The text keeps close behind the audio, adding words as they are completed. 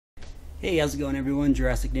Hey, how's it going everyone?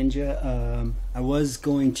 Jurassic Ninja. I was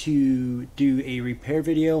going to do a repair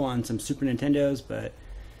video on some Super Nintendos, but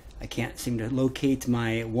I can't seem to locate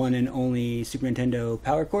my one and only Super Nintendo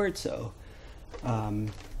power cord, so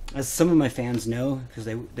as some of my fans know, because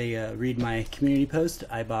they read my community post,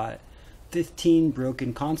 I bought 15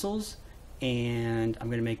 broken consoles, and I'm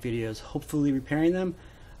going to make videos hopefully repairing them.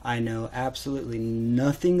 I know absolutely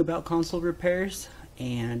nothing about console repairs,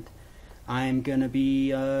 and I'm gonna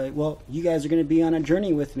be, well, you guys are gonna be on a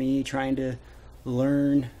journey with me trying to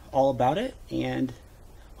learn all about it, and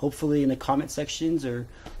hopefully in the comment sections are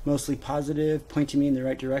mostly positive, pointing me in the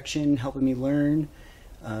right direction, helping me learn,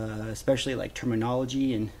 especially like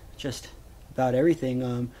terminology and just about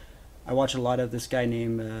everything. I watch a lot of this guy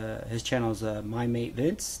named, his channel is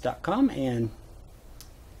mymatevince.com, and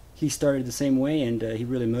he started the same way, and he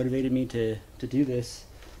really motivated me to do this.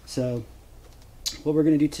 So what we're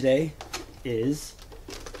gonna do today is,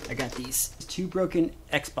 I got these two broken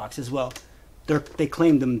Xboxes. Well, they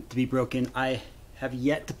claim them to be broken. I have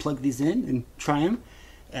yet to plug these in and try them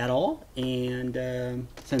at all, and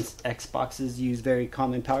since Xboxes use very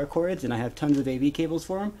common power cords and I have tons of AV cables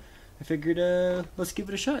for them, I figured let's give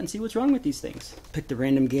it a shot and see what's wrong with these things. Picked a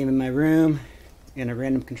random game in my room and a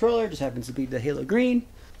random controller, just happens to be the Halo Green.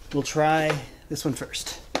 We'll try this one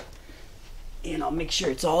first, and I'll make sure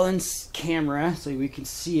it's all in camera so we can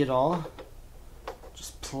see it all.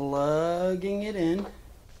 Just plugging it in.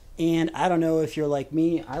 And I don't know if you're like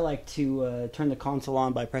me, I like to turn the console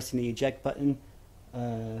on by pressing the eject button.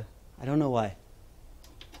 I don't know why.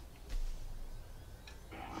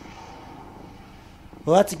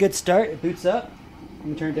 Well, that's a good start. It boots up. Let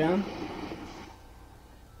me turn it down.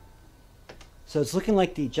 So it's looking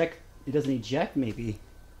like it doesn't eject, maybe.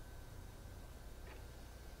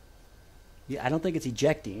 Yeah, I don't think it's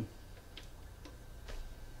ejecting.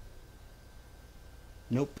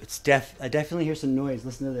 Nope, it's I definitely hear some noise.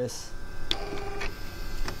 Listen to this.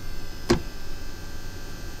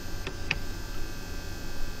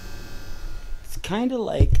 It's kind of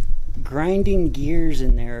like grinding gears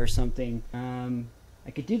in there or something.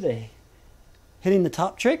 I could do the hitting the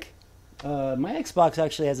top trick. My Xbox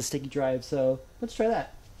actually has a sticky drive, so let's try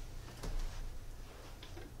that.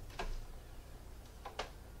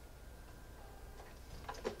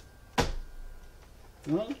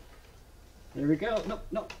 Well, there we go. Nope,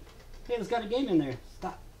 nope. Hey, it's got a game in there.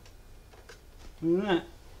 Stop. Look at that.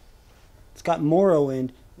 It's got Morrowind,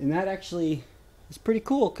 and that actually is pretty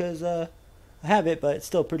cool because I have it, but it's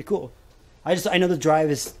still pretty cool. I know the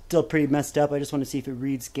drive is still pretty messed up. I just want to see if it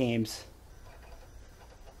reads games.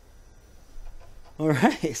 All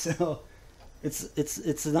right, so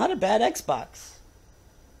it's not a bad Xbox.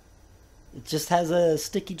 It just has a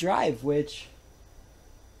sticky drive, which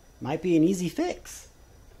might be an easy fix.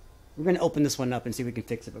 We're going to open this one up and see if we can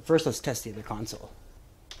fix it. But first, let's test the other console.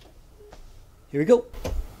 Here we go.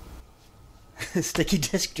 Sticky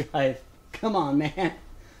disk drive. Come on, man.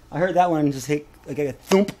 I heard that one just hit like a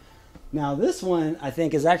thump. Now, this one, I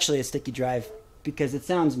think, is actually a sticky drive because it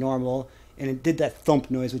sounds normal. And it did that thump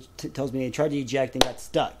noise, which tells me it tried to eject and got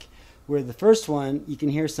stuck. Where the first one, you can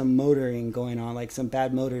hear some motoring going on, like some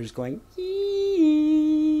bad motors going.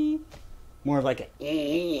 More of like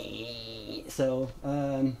a. So,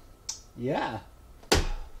 yeah.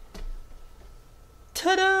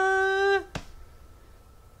 Ta-da!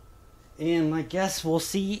 And I guess we'll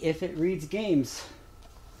see if it reads games.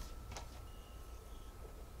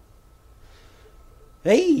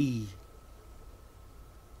 Hey!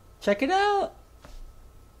 Check it out!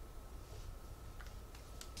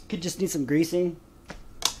 Could just need some greasing.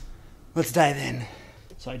 Let's dive in.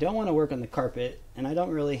 So I don't want to work on the carpet, and I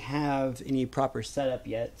don't really have any proper setup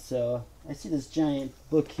yet, so I see this giant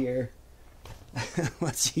book here.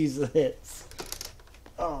 Let's use this.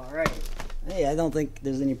 Alright. Hey, I don't think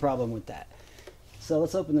there's any problem with that. So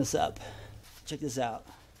let's open this up. Check this out.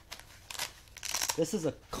 This is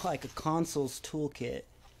like a consoles toolkit,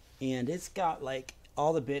 and it's got like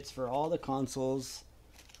all the bits for all the consoles,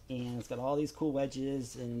 and it's got all these cool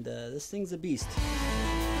wedges, and this thing's a beast.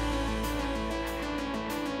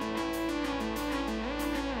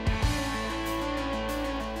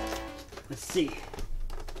 Let's see.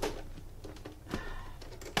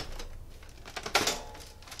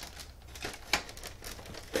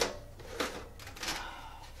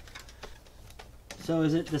 So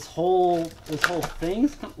is it this whole thing?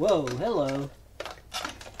 Whoa, hello.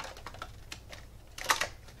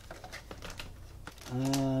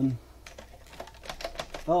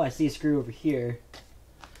 Oh, I see a screw over here.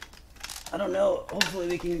 I don't know. Hopefully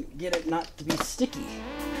we can get it not to be sticky.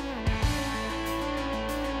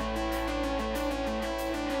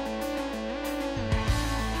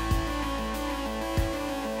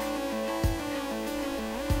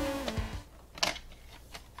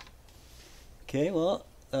 Okay, well,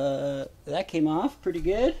 that came off pretty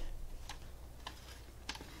good.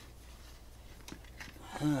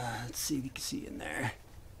 Let's see if you can see in there.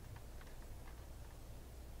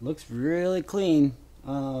 Looks really clean.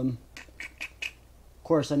 Of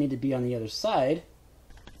course, I need to be on the other side.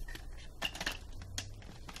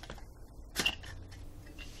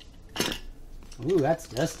 Ooh, that's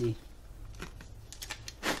dusty.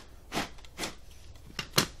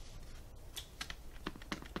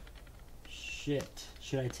 Shit.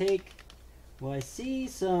 Should I take... Well, I see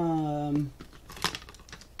some...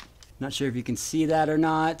 Not sure if you can see that or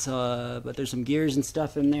not, but there's some gears and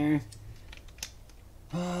stuff in there.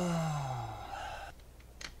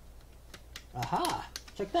 Aha!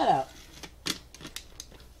 Check that out.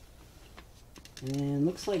 And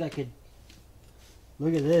looks like I could...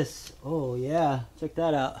 Look at this. Oh yeah, check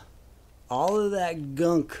that out. All of that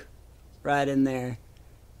gunk right in there.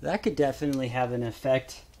 That could definitely have an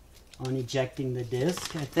effect on ejecting the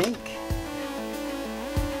disc, I think.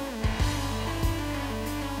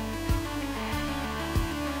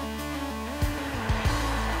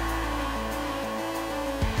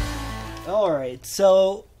 Alright,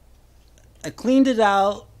 so I cleaned it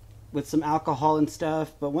out with some alcohol and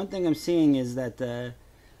stuff, but one thing I'm seeing is that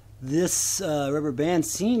this rubber band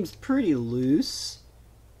seems pretty loose,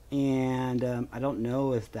 and I don't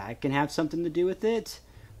know if that can have something to do with it,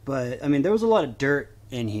 but I mean there was a lot of dirt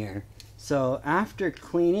in here. So after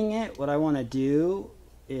cleaning it, what I want to do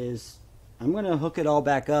is I'm going to hook it all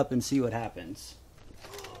back up and see what happens.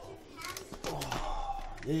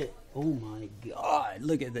 Oh my god,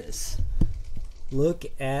 look at this. Look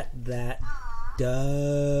at that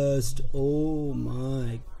dust. Oh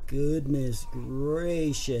my goodness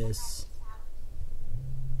gracious.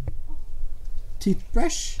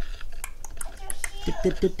 Toothbrush. Dip,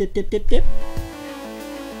 dip, dip, dip, dip, dip, dip.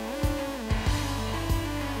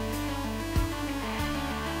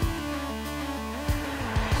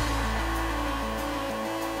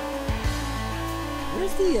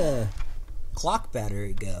 Where's the clock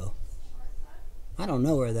battery go? I don't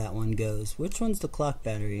know where that one goes. Which one's the clock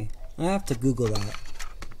battery? I have to Google that.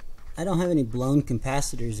 I don't have any blown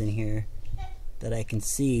capacitors in here that I can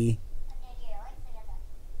see,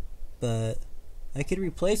 but I could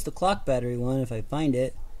replace the clock battery one if I find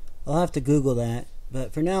it. I'll have to Google that,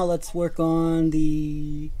 but for now let's work on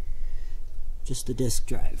just the disk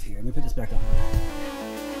drive here. Let me put this back on.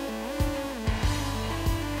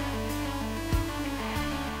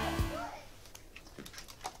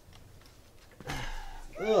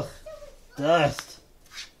 Ugh, dust.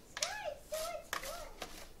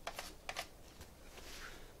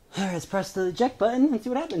 Alright, let's press the eject button and see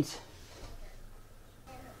what happens.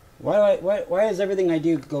 Why does everything I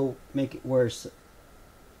do go make it worse?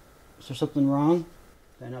 Is there something wrong?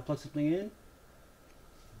 Did I not plug something in?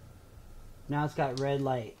 Now it's got red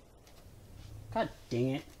light. God dang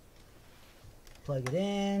it. Plug it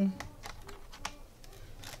in.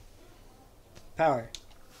 Power.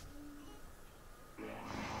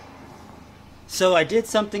 So I did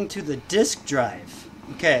something to the disk drive.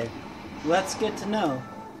 Okay, let's get to know.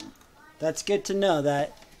 That's good to know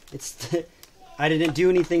that it's I didn't do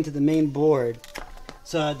anything to the main board.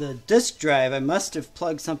 So the disk drive, I must have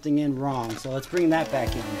plugged something in wrong. So let's bring that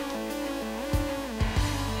back in.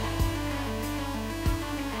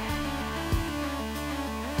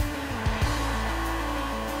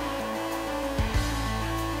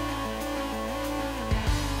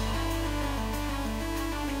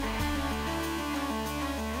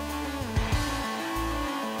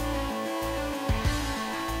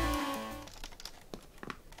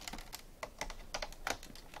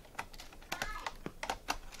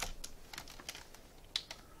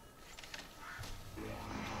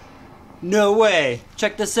 No way!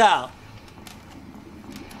 Check this out!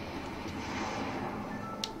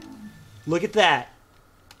 Look at that!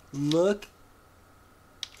 Look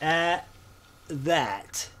at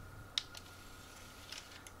that!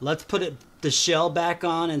 Let's put the shell back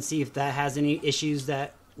on and see if that has any issues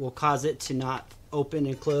that will cause it to not open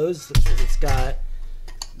and close. Looks like it's got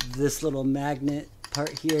this little magnet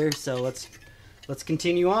part here, so let's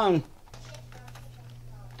continue on.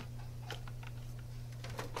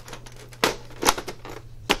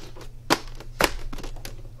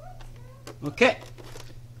 Okay,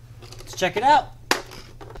 let's check it out.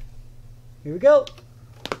 Here we go.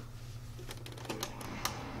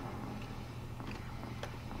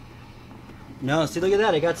 No, see, look at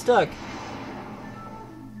that, it got stuck.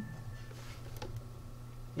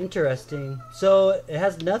 Interesting. So it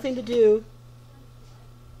has nothing to do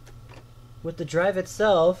with the drive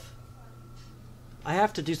itself. I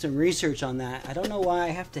have to do some research on that. I don't know why I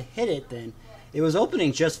have to hit it then. It was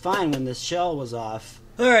opening just fine when this shell was off.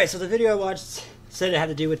 Alright, so the video I watched said it had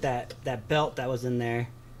to do with that belt that was in there.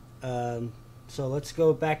 So let's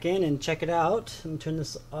go back in and check it out. Let me turn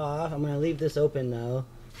this off. I'm going to leave this open though.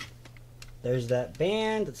 There's that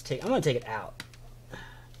band. I'm going to take it out.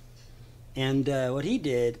 And what he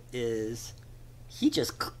did is he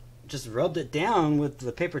just rubbed it down with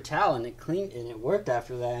the paper towel and it cleaned and it worked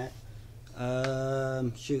after that.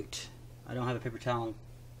 Shoot. I don't have a paper towel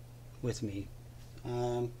with me.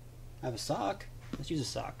 I have a sock. Let's use a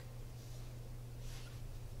sock.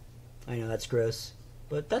 I know that's gross,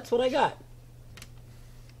 but that's what I got.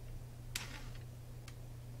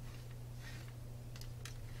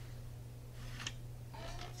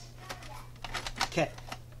 Okay.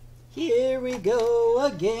 Here we go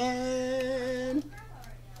again.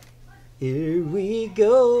 Here we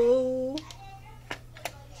go.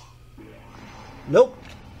 Nope.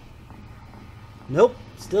 Nope.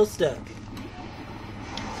 Still stuck.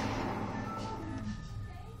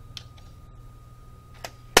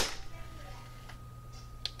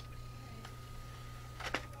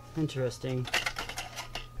 Interesting.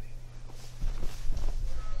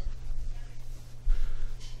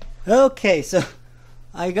 Okay, so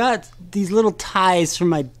I got these little ties from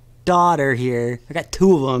my daughter here. I got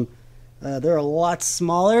 2 of them. They're a lot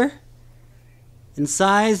smaller in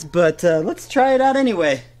size, but let's try it out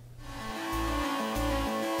anyway.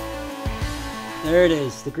 There it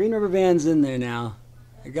is. The green rubber band's in there now.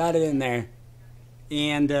 I got it in there.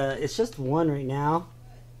 And it's just one right now.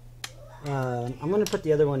 I'm going to put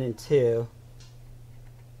the other one in too.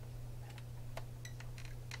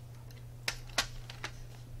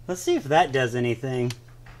 Let's see if that does anything.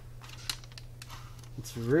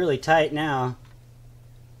 It's really tight now.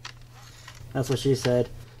 That's what she said.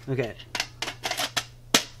 Okay.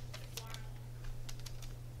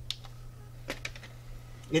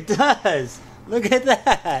 It does! Look at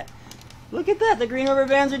that! Look at that! The green rubber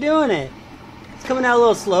bands are doing it! It's coming out a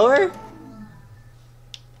little slower.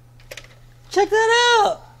 Check that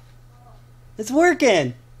out! It's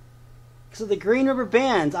working! So the green rubber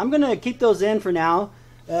bands, I'm going to keep those in for now.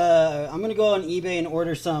 I'm going to go on eBay and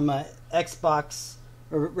order some Xbox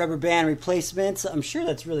rubber band replacements. I'm sure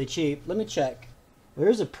that's really cheap. Let me check.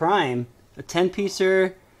 There's a Prime, a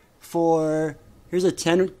 10-piecer for... Here's a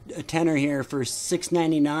tenner here for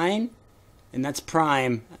 $6.99, and that's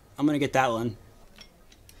Prime. I'm going to get that one.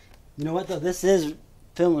 You know what, though? This is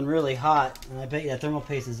filming really hot, and I bet you that thermal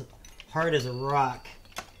paste is hard as a rock.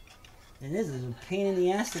 And this is a pain in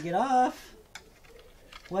the ass to get off.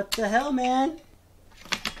 What the hell, man?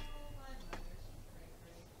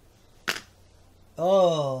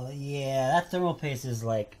 Oh, yeah, that thermal paste is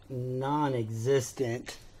like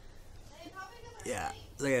non-existent. Yeah,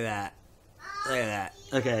 look at that. Look at that.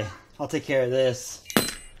 Okay, I'll take care of this.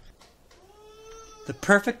 The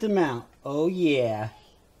perfect amount. Oh, yeah.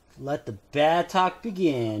 Let the bad talk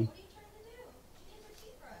begin.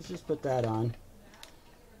 Let's just put that on.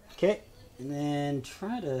 Okay, and then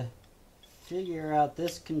try to figure out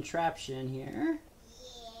this contraption here.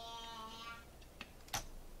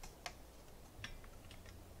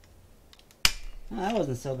 Oh, that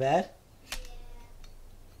wasn't so bad.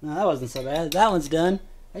 No, that wasn't so bad. That one's done.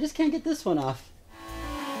 I just can't get this one off.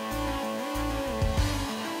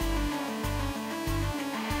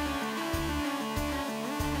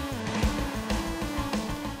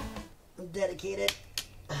 I'm dedicated.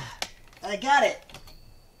 I got it.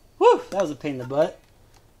 Whew, that was a pain in the butt.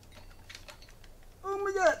 Oh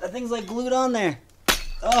my god, that thing's like glued on there.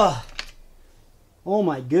 Oh, oh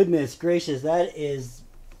my goodness gracious, that is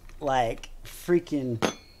like freaking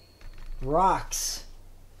rocks.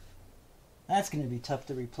 That's going to be tough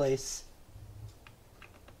to replace.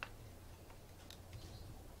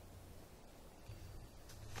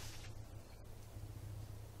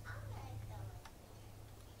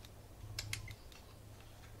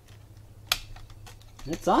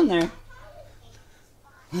 It's on there.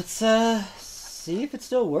 Let's see if it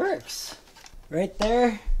still works. Right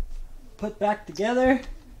there. Put back together.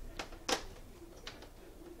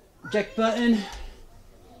 Eject button.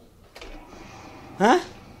 Huh?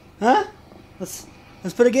 Huh? Let's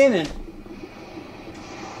put a game in.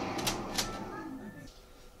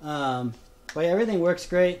 But yeah, everything works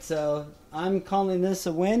great, so I'm calling this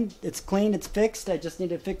a win. It's clean, it's fixed. I just need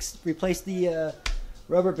to replace the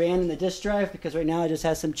rubber band in the disk drive because right now it just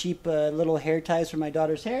has some cheap little hair ties for my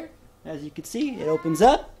daughter's hair. As you can see, it opens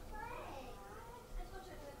up.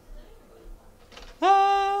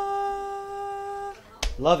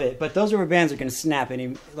 Love it, but those rubber bands are gonna snap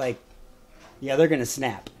yeah, they're gonna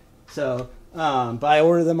snap. So, but I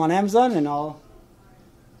ordered them on Amazon, and I'll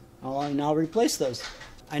replace those.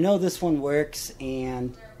 I know this one works,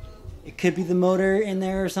 and it could be the motor in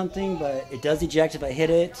there or something, but it does eject if I hit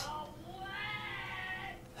it.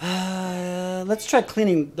 Let's try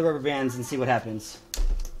cleaning the rubber bands and see what happens.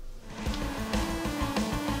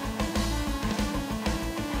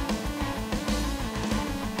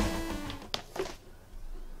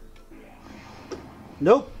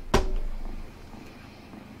 Nope.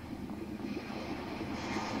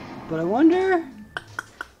 But I wonder...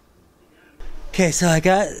 Okay, so I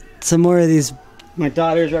got some more of these, my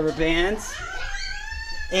daughter's rubber bands.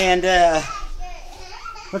 And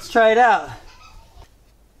let's try it out.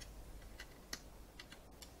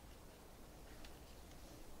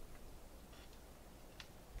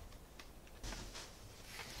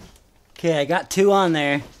 Okay, I got 2 on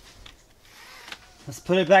there. Let's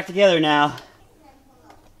put it back together now.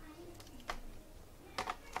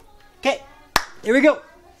 Okay, here we go.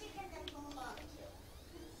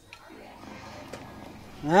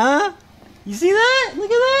 Huh? You see that?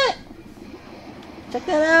 Look at that! Check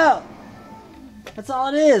that out. That's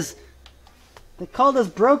all it is. They called us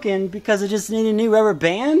broken because it just needed new rubber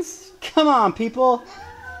bands? Come on, people.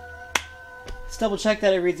 Let's double check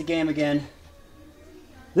that it reads the game again.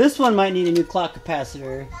 This one might need a new clock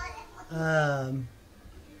capacitor. We'll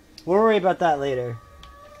worry about that later.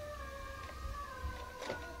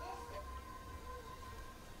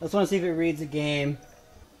 I just want to see if it reads the game.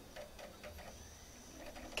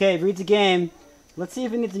 Okay, it reads the game. Let's see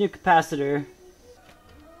if it needs a new capacitor.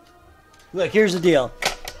 Look, here's the deal.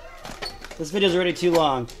 This video's already too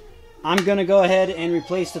long. I'm going to go ahead and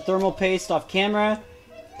replace the thermal paste off camera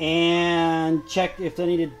and check if they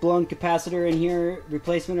needed blown capacitor in here,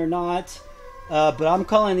 replacement or not. But I'm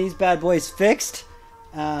calling these bad boys fixed.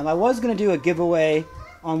 I was going to do a giveaway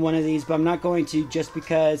on one of these, but I'm not going to just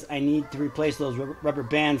because I need to replace those rubber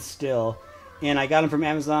bands still. And I got them from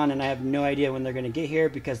Amazon, and I have no idea when they're going to get here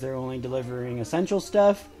because they're only delivering essential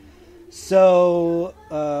stuff. So,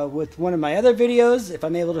 with one of my other videos, if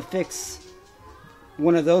I'm able to fix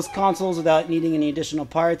one of those consoles without needing any additional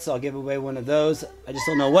parts, I'll give away one of those. I just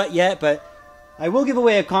don't know what yet, but I will give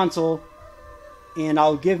away a console, and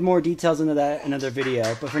I'll give more details into that in another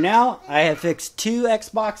video. But for now, I have fixed 2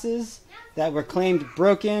 Xboxes that were claimed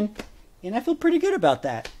broken, and I feel pretty good about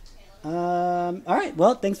that. Alright,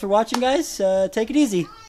 well, thanks for watching, guys. Take it easy.